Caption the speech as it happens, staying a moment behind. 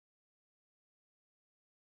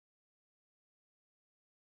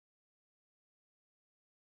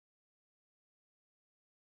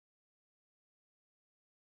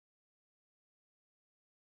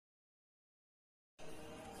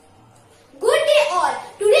Good day all.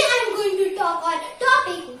 Today I am going to talk on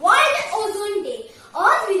topic World Ozone Day.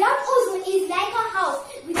 Earth without ozone is like a house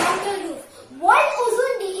without a roof. World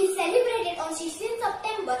Ozone Day is celebrated on 16th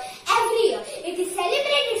September every year. It is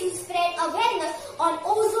celebrated to spread awareness on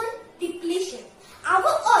ozone depletion. Our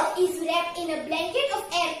Earth is wrapped in a blanket of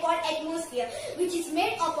air called atmosphere, which is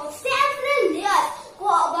made up of several layers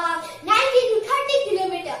about 90 to 30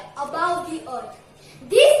 kilometers above the Earth.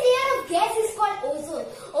 This layer of gas is called ozone.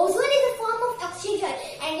 Ozone is a form of oxygen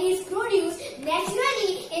and is produced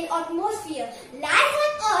naturally in atmosphere. Life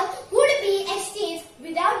on Earth would be extinct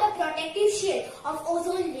without the protective shield of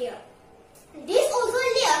ozone layer. This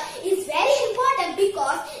ozone layer is very important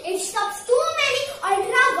because it stops too many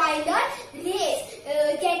ultraviolet rays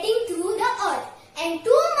getting through the Earth. And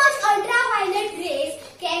too much ultraviolet rays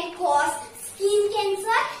can cause skin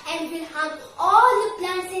cancer and will harm all the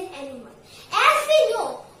plants and animals. As we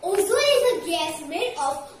know, ozone is a gas made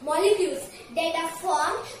of molecules that are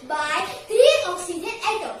formed by 3 oxygen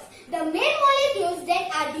atoms. The main molecules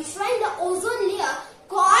that are destroying the ozone layer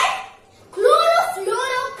called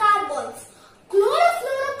chlorofluorocarbons.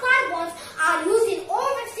 Chlorofluorocarbons are used in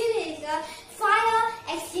oil refrigerator, fire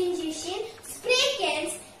extinguishing, spray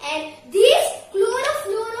cans, and these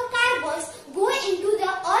chlorofluorocarbons go into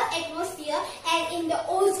the Earth's atmosphere and in the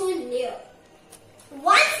ozone layer.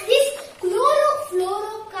 Once this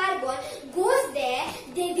chlorofluorocarbon goes there,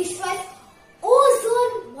 they destroy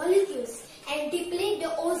ozone molecules and deplete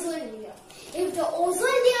the ozone layer. If the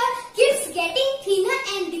ozone layer keeps getting thinner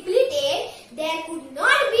and depleted, there could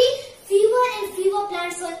not be fewer and fewer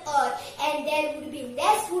plants on Earth and there would be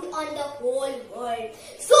less food on the whole world.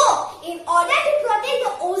 So, in order to protect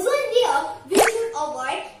the ozone layer, we should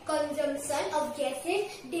avoid consumption of gases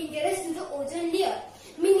dangerous to the ozone layer.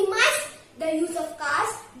 Minimize the use of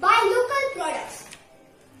cars, buy local products.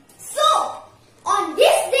 So, on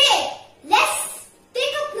this day, let's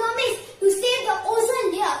take a promise to save the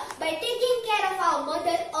ozone layer by taking care of our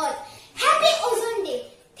Mother Earth. Happy Ozone Day!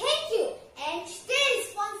 Thank you and stay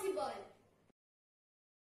responsible.